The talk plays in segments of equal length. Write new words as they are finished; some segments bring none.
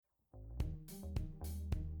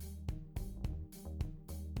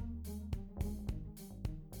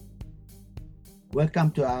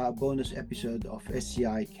Welcome to our bonus episode of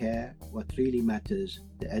SCI Care, What Really Matters,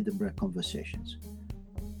 the Edinburgh Conversations.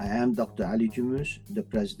 I am Dr. Ali Jumus, the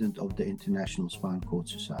President of the International Spinal Cord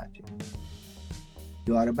Society.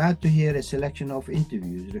 You are about to hear a selection of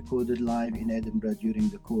interviews recorded live in Edinburgh during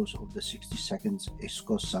the course of the 60 Seconds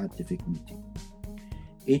ISCoS scientific meeting.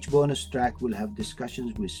 Each bonus track will have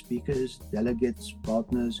discussions with speakers, delegates,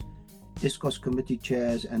 partners, ISCoS committee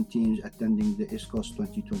chairs and teams attending the ISCoS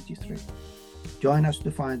 2023. Join us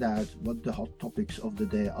to find out what the hot topics of the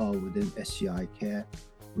day are within SCI Care.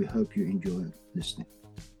 We hope you enjoy listening.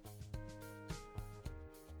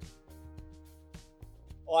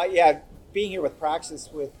 Being here with Praxis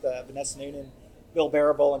with Vanessa Noonan, Bill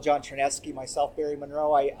Barable, and John Chernesky, myself, Barry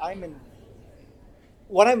Monroe,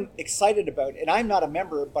 what I'm excited about, and I'm not a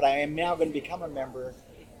member, but I am now going to become a member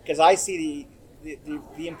because I see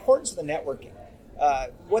the importance of the networking.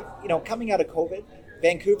 Coming out of COVID,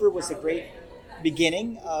 Vancouver was a great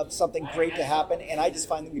beginning of something great to happen, and I just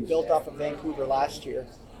find that we built off of Vancouver last year,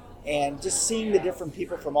 and just seeing the different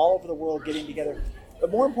people from all over the world getting together, but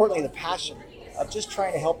more importantly, the passion of just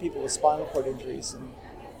trying to help people with spinal cord injuries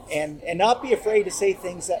and not be afraid to say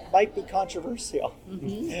things that might be controversial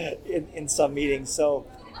in some meetings. So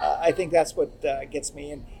I think that's what gets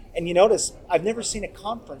me. And you notice, I've never seen a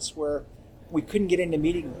conference where we couldn't get into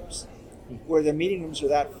meeting rooms, where the meeting rooms are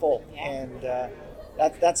that full. And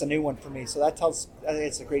that's a new one for me. So I think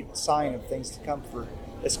it's a great sign of things to come for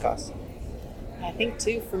ISCoS. I think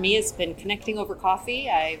too, for me, it's been connecting over coffee.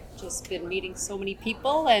 I've just been meeting so many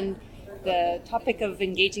people, and the topic of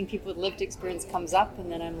engaging people with lived experience comes up,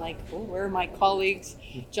 and then I'm like, where are my colleagues?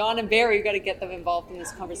 John and Barry, we've got to get them involved in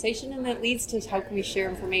this conversation, and that leads to how can we share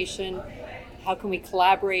information, how can we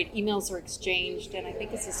collaborate, emails are exchanged, and I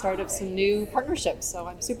think it's the start of some new partnerships. So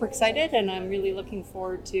I'm super excited, and I'm really looking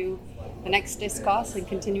forward to the next ISCoS and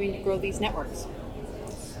continuing to grow these networks.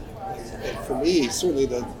 And for me, certainly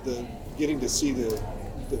the getting to see the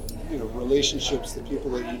relationships, the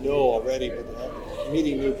people that you know already, but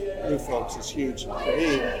meeting new folks is huge. And for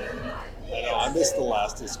me, I missed the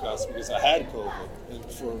last ISCoS because I had COVID, and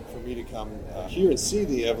for me to come here and see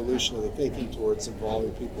the evolution of the thinking towards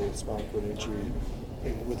involving people with spinal cord injury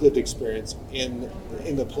and with lived experience in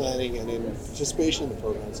the planning and in participation in the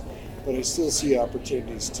programs, but I still see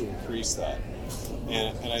opportunities to increase that.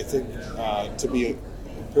 And I think, to be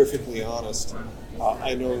perfectly honest,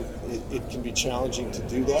 I know it can be challenging to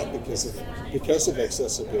do that because of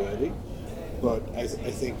accessibility. But I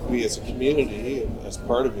think we as a community, and as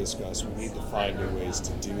part of ISCoS, we need to find new ways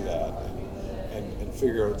to do that and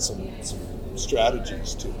figure out some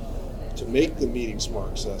strategies to make the meetings more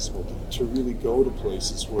accessible, to really go to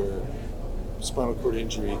places where spinal cord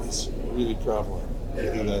injury is really prevalent,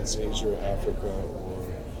 whether that's Asia or Africa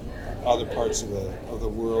or other parts of the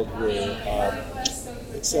world where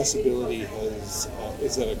accessibility is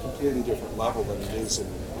at a completely different level than it is in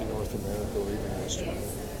North America or even Australia.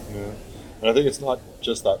 Yeah. And I think it's not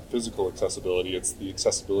just that physical accessibility, it's the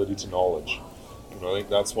accessibility to knowledge. I think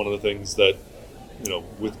that's one of the things that,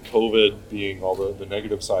 with COVID being all the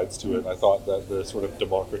negative sides to it, I thought that the sort of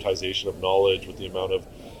democratization of knowledge with the amount of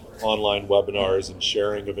online webinars and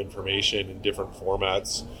sharing of information in different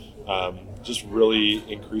formats just really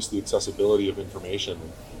increased the accessibility of information.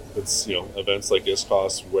 It's, events like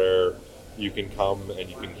ISCoS where you can come and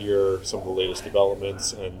you can hear some of the latest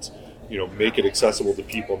developments and make it accessible to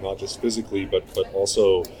people, not just physically, but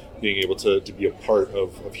also being able to be a part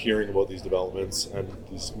of hearing about these developments and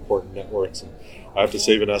these important networks. And I have to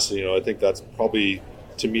say, Vanessa, I think that's probably,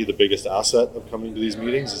 to me, the biggest asset of coming to these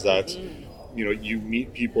meetings is that, you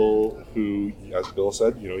meet people who, as Bill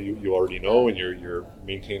said, you already know, and you're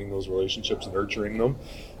maintaining those relationships and nurturing them,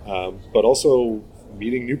 but also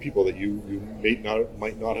meeting new people that you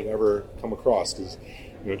might not have ever come across, because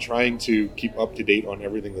trying to keep up to date on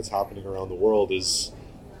everything that's happening around the world is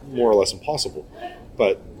more or less impossible.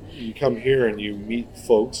 But you come here and you meet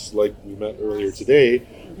folks like we met earlier today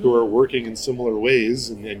who are working in similar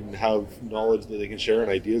ways and have knowledge that they can share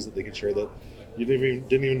and ideas that they can share that you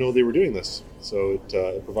didn't even know they were doing this. So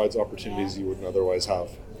it provides opportunities you wouldn't otherwise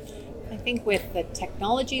have. I think with the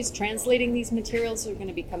technologies, translating these materials are going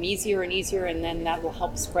to become easier and easier, and then that will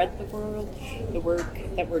help spread the work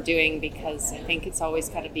that we're doing, because I think it's always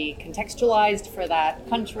got to be contextualized for that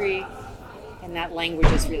country, and that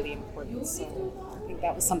language is really important. So I think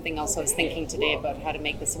that was something else I was thinking today about how to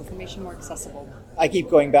make this information more accessible. I keep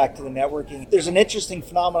going back to the networking. There's an interesting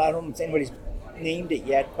phenomenon, I don't know if anybody's named it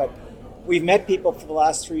yet, but we've met people for the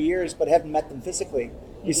last 3 years but haven't met them physically.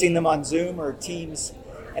 We've seen them on Zoom or Teams,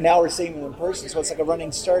 and now we're seeing them in person. So it's like a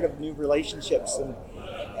running start of new relationships,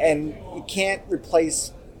 and you can't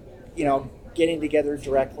replace, getting together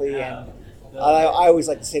directly. And I always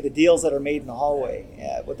like to say the deals that are made in the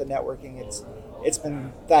hallway with the networking, it's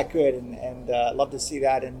been that good, and love to see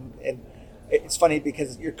that. And it's funny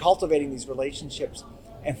because you're cultivating these relationships,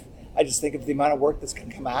 and I just think of the amount of work that's going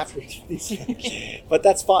to come after these. But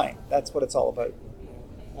that's fine. That's what it's all about.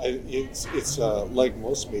 It's like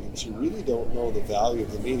most meetings, you really don't know the value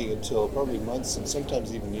of the meeting until probably months and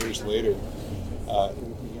sometimes even years later.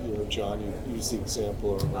 John, you used the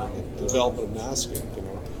example of the development of NASCAR.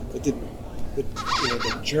 It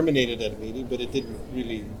germinated at a meeting, but it didn't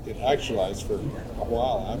really get actualized for a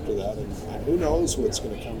while after that. And who knows what's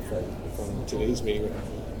going to come from today's meeting. I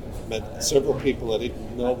met several people I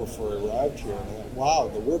didn't know before I arrived here, and I thought, wow,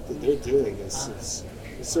 the work that they're doing is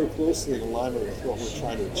so closely in alignment with what we're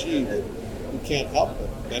trying to achieve that you can't help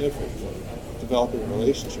but benefit from developing a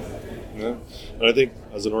relationship. Yeah, and I think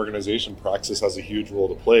as an organization, Praxis has a huge role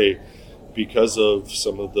to play because of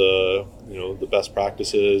some of the the best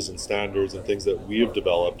practices and standards and things that we have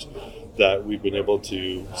developed that we've been able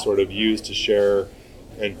to sort of use to share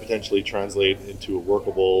and potentially translate into a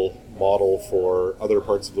workable model for other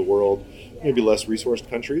parts of the world, maybe less resourced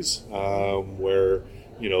countries, where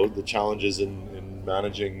the challenges in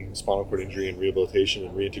managing spinal cord injury and rehabilitation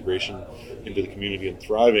and reintegration into the community and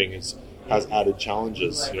thriving has added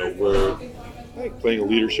challenges. We're playing a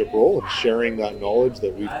leadership role and sharing that knowledge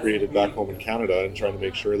that we've created back home in Canada and trying to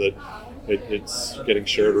make sure that it's getting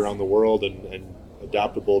shared around the world and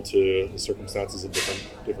adaptable to the circumstances in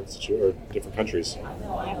different countries. Yeah.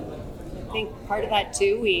 I think part of that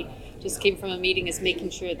too, we just came from a meeting, is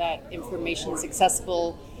making sure that information is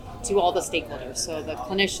accessible to all the stakeholders, so the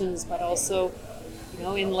clinicians, but also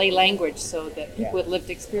in lay language, so that people with lived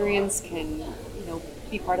experience can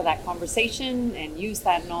be part of that conversation and use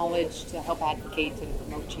that knowledge to help advocate and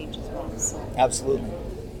promote change as well. So. Absolutely.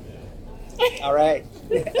 All right.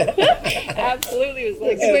 Absolutely was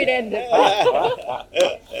like a good way to end it. I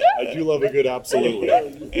do love a good absolutely.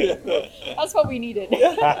 That's what we needed.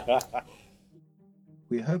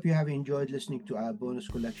 We hope you have enjoyed listening to our bonus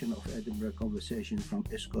collection of Edinburgh Conversations from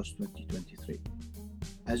ISCoS 2023.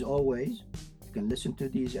 As always, you can listen to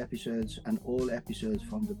these episodes and all episodes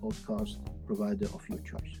from the podcast provider of your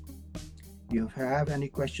choice. If you have any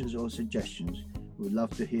questions or suggestions, we'd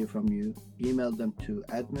love to hear from you. Email them to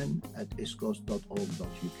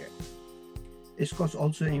admin@iscos.org.uk. ISCoS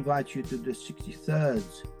also invites you to the 63rd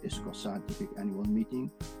ISCoS Scientific Annual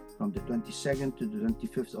Meeting from the 22nd to the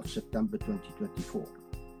 25th of September 2024.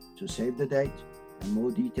 So save the date, and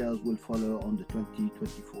more details will follow on the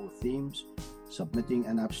 2024 themes, submitting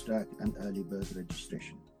an abstract, and early bird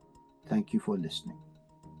registration. Thank you for listening.